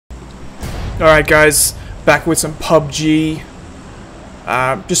Alright guys, back with some PUBG.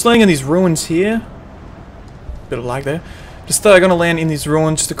 Just landing in these ruins here. Bit of lag there. Just gonna land in these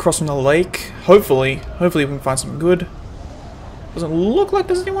ruins just across from the lake. Hopefully we can find something good. Doesn't look like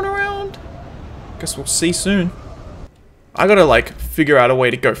there's anyone around. Guess we'll see soon. I gotta like figure out a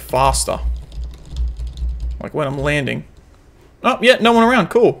way to go faster. Like when I'm landing. Oh yeah, no one around,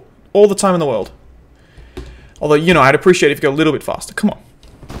 cool. All the time in the world. Although, you know, I'd appreciate it if you go a little bit faster. Come on.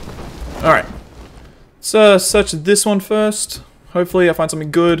 Alright. So, search this one first. Hopefully I find something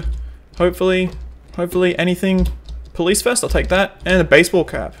good. Hopefully anything. Police vest, I'll take that. And a baseball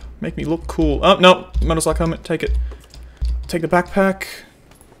cap. Make me look cool. Oh, no. Motorcycle helmet, take it. Take the backpack.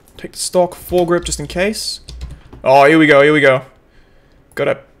 Take the stock foregrip just in case. Oh, here we go, here we go. Got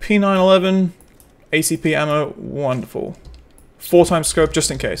a P911. ACP ammo, wonderful. 4x scope just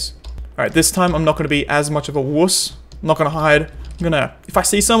in case. Alright, this time I'm not going to be as much of a wuss. I'm not going to hide. I'm going to, if I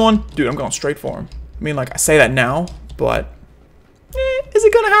see someone, dude, I'm going straight for him. I mean, like, I say that now, but is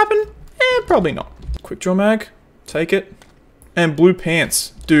it going to happen? Probably not. Quick draw mag, take it. And blue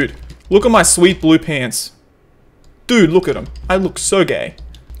pants. Dude, look at my sweet blue pants. Dude, look at them. I look so gay.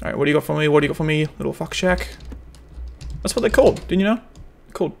 Alright, what do you got for me? What do you got for me? Little fuck shack. That's what they're called, didn't you know?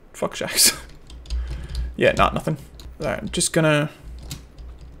 They're called fuck shacks. Yeah, nothing. Alright, I'm just gonna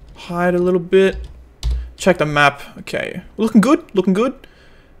hide a little bit. Check the map. Okay. Looking good, looking good.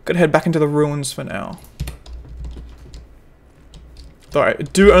 Gotta head back into the ruins for now. Alright, I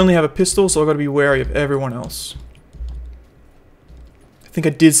do only have a pistol, so I gotta be wary of everyone else. I think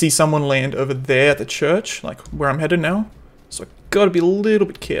I did see someone land over there at the church, like where I'm headed now. So I gotta be a little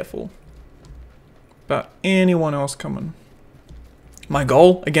bit careful about anyone else coming. My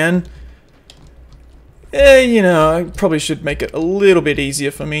goal, again, you know, I probably should make it a little bit easier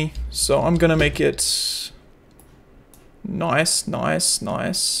for me. So I'm gonna make it nice.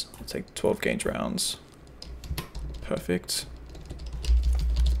 I'll take 12 gauge rounds. Perfect.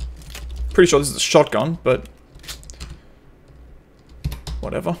 Pretty sure this is a shotgun, but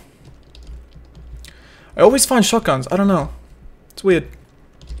whatever. I always find shotguns. I don't know. It's weird.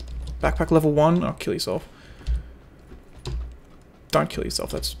 Backpack level 1. Oh, kill yourself. Don't kill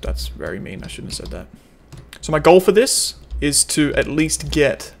yourself. That's very mean. I shouldn't have said that. So my goal for this is to at least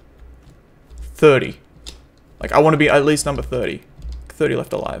get 30. Like, I want to be at least number 30. 30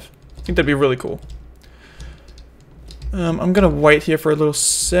 left alive. I think that'd be really cool. I'm gonna wait here for a little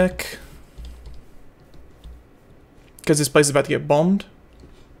sec. Because this place is about to get bombed.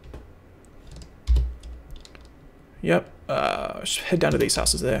 Yep. Head down to these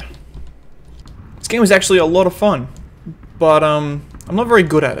houses there. This game was actually a lot of fun. But, I'm not very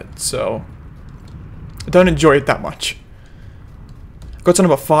good at it, so I don't enjoy it that much. Got to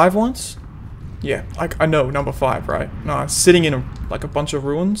number 5 once? Yeah, I know, number 5, right? No, I was sitting in like a bunch of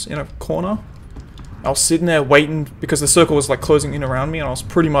ruins in a corner. I was sitting there waiting because the circle was like closing in around me and I was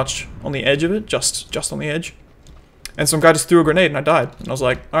pretty much on the edge of it, just on the edge. And some guy just threw a grenade and I died. And I was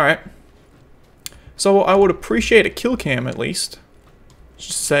like, alright. So I would appreciate a kill cam at least.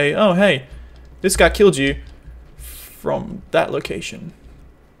 Just say, oh hey, this guy killed you from that location.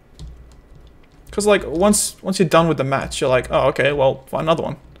 Because like once you're done with the match, you're like, oh okay, well find another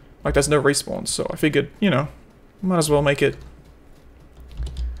one. Like there's no respawns, so I figured, you know, might as well make it.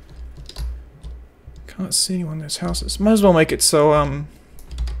 Can't see anyone in those houses. Might as well make it so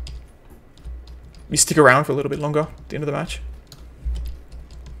you stick around for a little bit longer at the end of the match.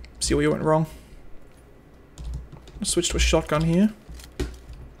 See where you went wrong. I'll switch to a shotgun here.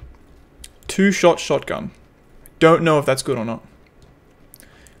 2-shot shotgun. Don't know if that's good or not.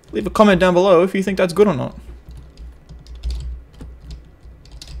 Leave a comment down below if you think that's good or not.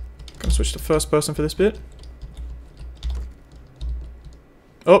 Gonna switch to first person for this bit.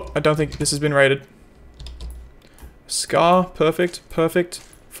 Oh, I don't think this has been rated. Scar, perfect.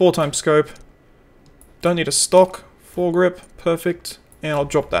 4x scope. Don't need a stock. Foregrip, perfect. And I'll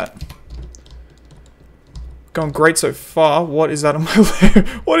drop that. Going great so far. What is that on my left?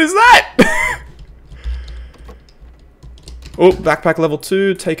 What is that? Oh, backpack level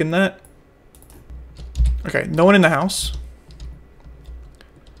 2, taking that. Okay, no one in the house.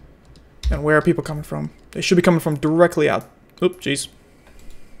 And where are people coming from? They should be coming from directly out. Oop, jeez.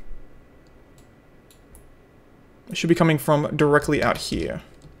 They should be coming from directly out here.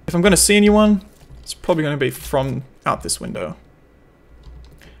 If I'm going to see anyone, it's probably going to be from out this window.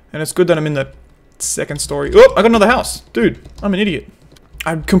 And it's good that I'm in the second story. Oh, I got another house. Dude, I'm an idiot.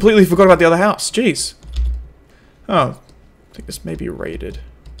 I completely forgot about the other house. Jeez. Oh. I think this may be rated.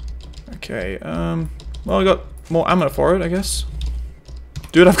 Okay, well, I got more ammo for it, I guess.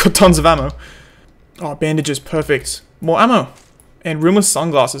 Dude, I've got tons of ammo. Oh, bandages, perfect. More ammo. And rimless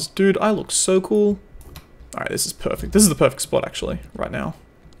sunglasses. Dude, I look so cool. Alright, this is perfect. This is the perfect spot, actually, right now.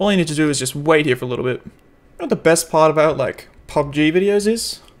 All I need to do is just wait here for a little bit. You know what the best part about, like, PUBG videos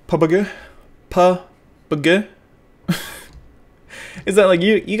is? PUBG? Is that, like,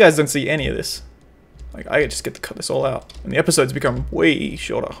 you guys don't see any of this. Like, I just get to cut this all out. And the episodes become way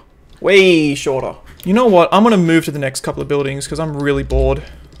shorter. Way shorter. You know what? I'm gonna move to the next couple of buildings because I'm really bored.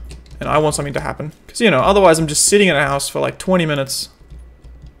 And I want something to happen. Because, you know, otherwise I'm just sitting in a house for like 20 minutes.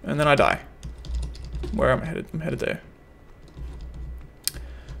 And then I die. Where am I headed? I'm headed there.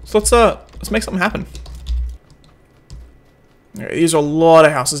 So let's make something happen. Okay, these are a lot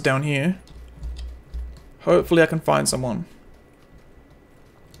of houses down here. Hopefully I can find someone.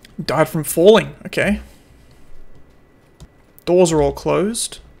 Died from falling. Okay. Doors are all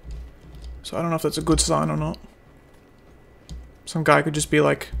closed. So I don't know if that's a good sign or not. Some guy could just be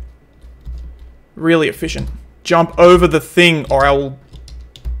like really efficient. Jump over the thing or I will...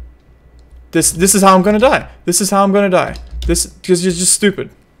 This is how I'm gonna die. This is how I'm gonna die. This, because you're just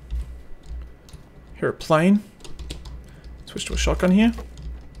stupid. Hear a plane. Switch to a shotgun here.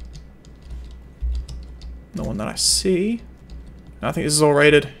 No one that I see. I think this is all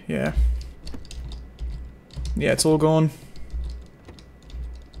raided. Yeah. Yeah, it's all gone.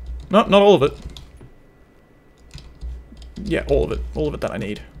 No, not all of it. Yeah, all of it. All of it that I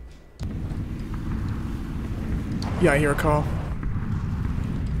need. Yeah, I hear a car.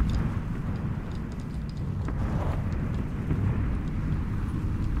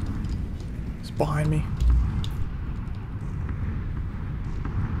 It's behind me.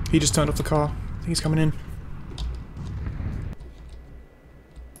 He just turned off the car. I think he's coming in.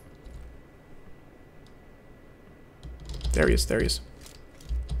 There he is, there he is.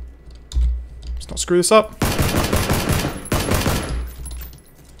 Let's not screw this up.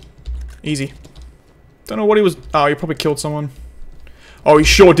 Easy. Don't know what he was... Oh, he probably killed someone. Oh, he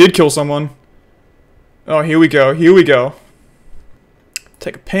sure did kill someone. Oh, here we go, here we go.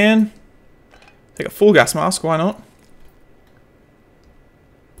 Take a pan. Take a full gas mask, why not?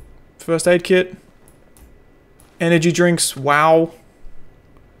 First aid kit. Energy drinks, wow.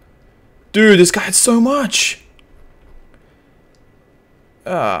 Dude, this guy had so much!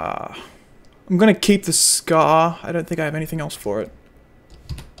 I'm gonna keep the scar. I don't think I have anything else for it.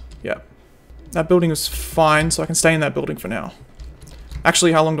 Yeah. That building is fine, so I can stay in that building for now.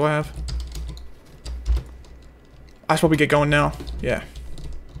 Actually, how long do I have? I should probably get going now. Yeah.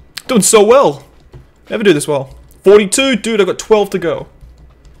 Doing so well! Never do this well. 42? Dude, I've got 12 to go.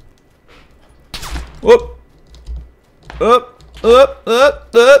 Whoop. Up.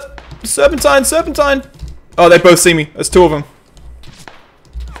 Serpentine, serpentine! Oh, they both see me. There's two of them.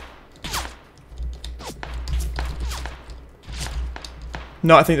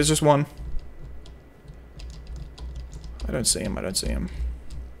 No, I think there's just one. I don't see him, I don't see him.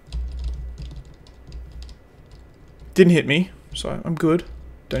 Didn't hit me, so I'm good.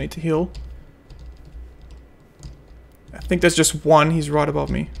 Don't need to heal. I think there's just one, he's right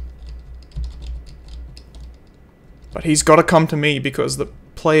above me. But he's got to come to me because the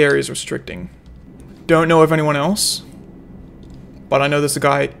play area is restricting. Don't know of anyone else. But I know there's a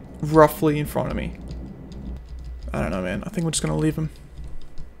guy roughly in front of me. I don't know, man. I think we're just going to leave him.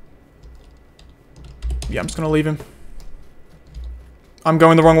 Yeah, I'm just gonna leave him. I'm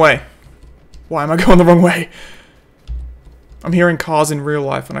going the wrong way. Why am I going the wrong way? I'm hearing cars in real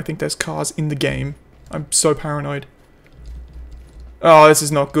life, and I think there's cars in the game. I'm so paranoid. Oh, this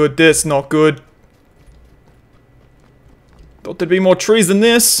is not good. This is not good. Thought there'd be more trees than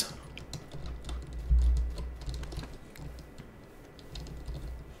this.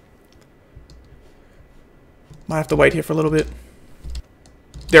 Might have to wait here for a little bit.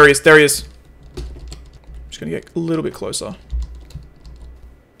 There he is. There he is. Gonna get a little bit closer.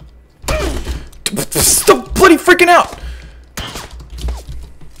 Stop bloody freaking out!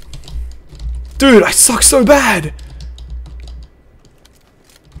 Dude, I suck so bad!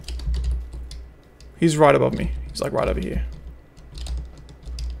 He's right above me. He's like right over here.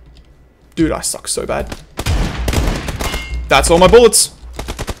 Dude, I suck so bad. That's all my bullets!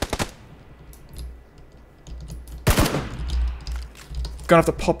 Gonna have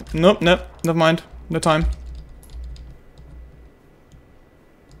to pop... Nope, nope, never mind. No time.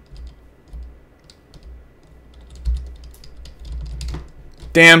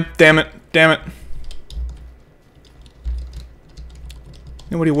 Damn it, damn it.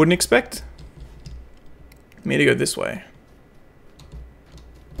 You know what he wouldn't expect? Me to go this way.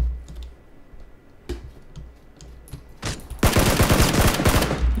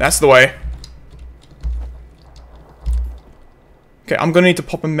 That's the way. Okay, I'm gonna need to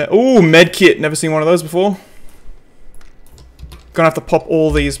pop a med... Ooh, med kit. Never seen one of those before. Gonna have to pop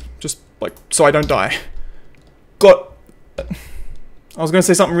all these, just like, so I don't die. I was gonna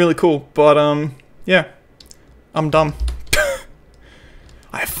say something really cool, but yeah. I'm dumb.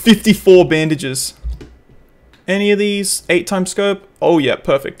 I have 54 bandages. Any of these 8x scope? Oh yeah,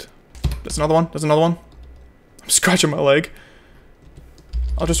 perfect. There's another one. There's another one. I'm scratching my leg.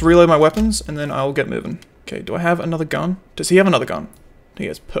 I'll just reload my weapons and then I'll get moving. Okay, do I have another gun? Does he have another gun? He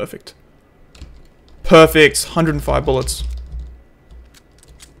has. Perfect. Perfect. 105 bullets.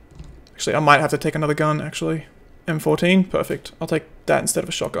 Actually, I might have to take another gun, actually. M14. Perfect. I'll take that instead of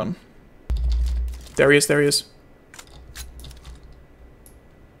a shotgun. There he is. There he is.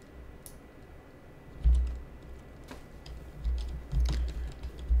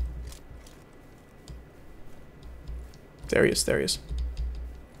 There he is, there he is.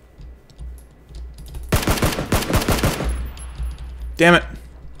 Damn it.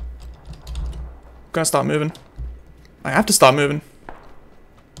 Gotta start moving. I have to start moving.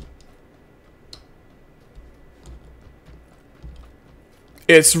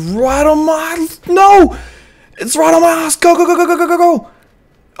 It's right on my... No! It's right on my ass! Go, go, go, go, go, go, go, go!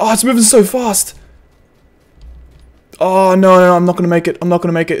 Oh, it's moving so fast. Oh, no, no, I'm not gonna make it. I'm not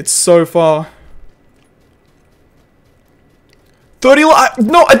gonna make it. It's so far. 30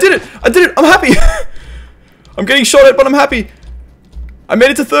 no, I did it! I did it! I'm happy! I'm getting shot at, but I'm happy! I made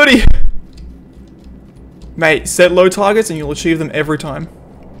it to 30! Mate, set low targets and you'll achieve them every time.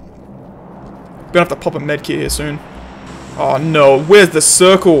 Gonna have to pop a medkit here soon. Oh no, where's the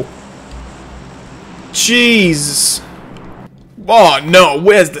circle? Jeez! Oh no,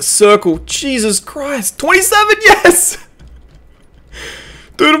 where's the circle? Jesus Christ! 27, yes!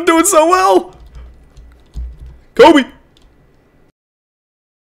 Dude, I'm doing so well! Kobe!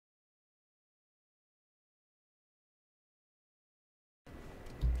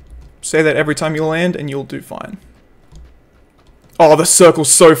 Say that every time you land and you'll do fine. Oh, the circle's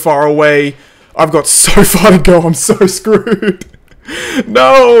so far away. I've got so far to go. I'm so screwed.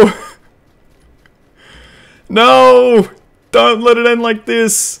 No! No! Don't let it end like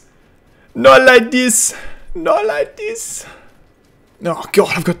this. Not like this. Not like this. Oh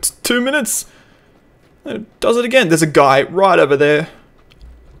god, I've got 2 minutes. It does it again. There's a guy right over there.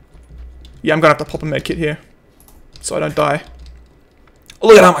 Yeah, I'm gonna have to pop a medkit here. So I don't die.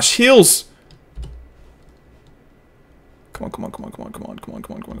 Look at how much heals! Come on, come on, come on, come on, come on, come on,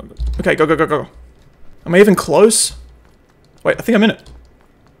 come on, come on, come on. Okay, go, go, go, go. Am I even close? Wait, I think I'm in it.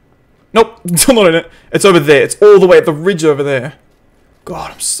 Nope, still not in it. It's over there. It's all the way at the ridge over there.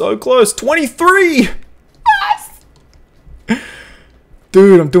 God, I'm so close. 23! Yes!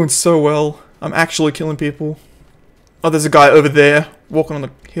 Dude, I'm doing so well. I'm actually killing people. Oh, there's a guy over there, walking on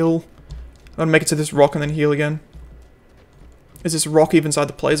the hill. I'm gonna make it to this rock and then heal again. Is this rock even inside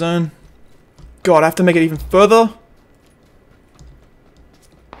the play zone? God, I have to make it even further.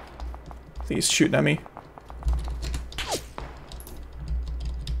 I think he's shooting at me.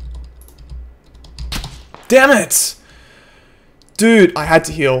 Damn it! Dude, I had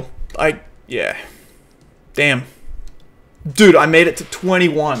to heal. Yeah. Damn. Dude, I made it to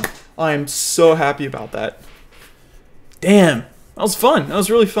 21. I am so happy about that. Damn. That was fun. That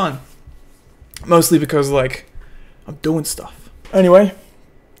was really fun. Mostly because, like, I'm doing stuff. Anyway,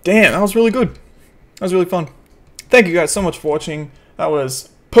 damn, that was really good. That was really fun. Thank you guys so much for watching. That was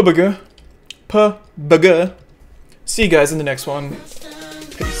PUBG. See you guys in the next one.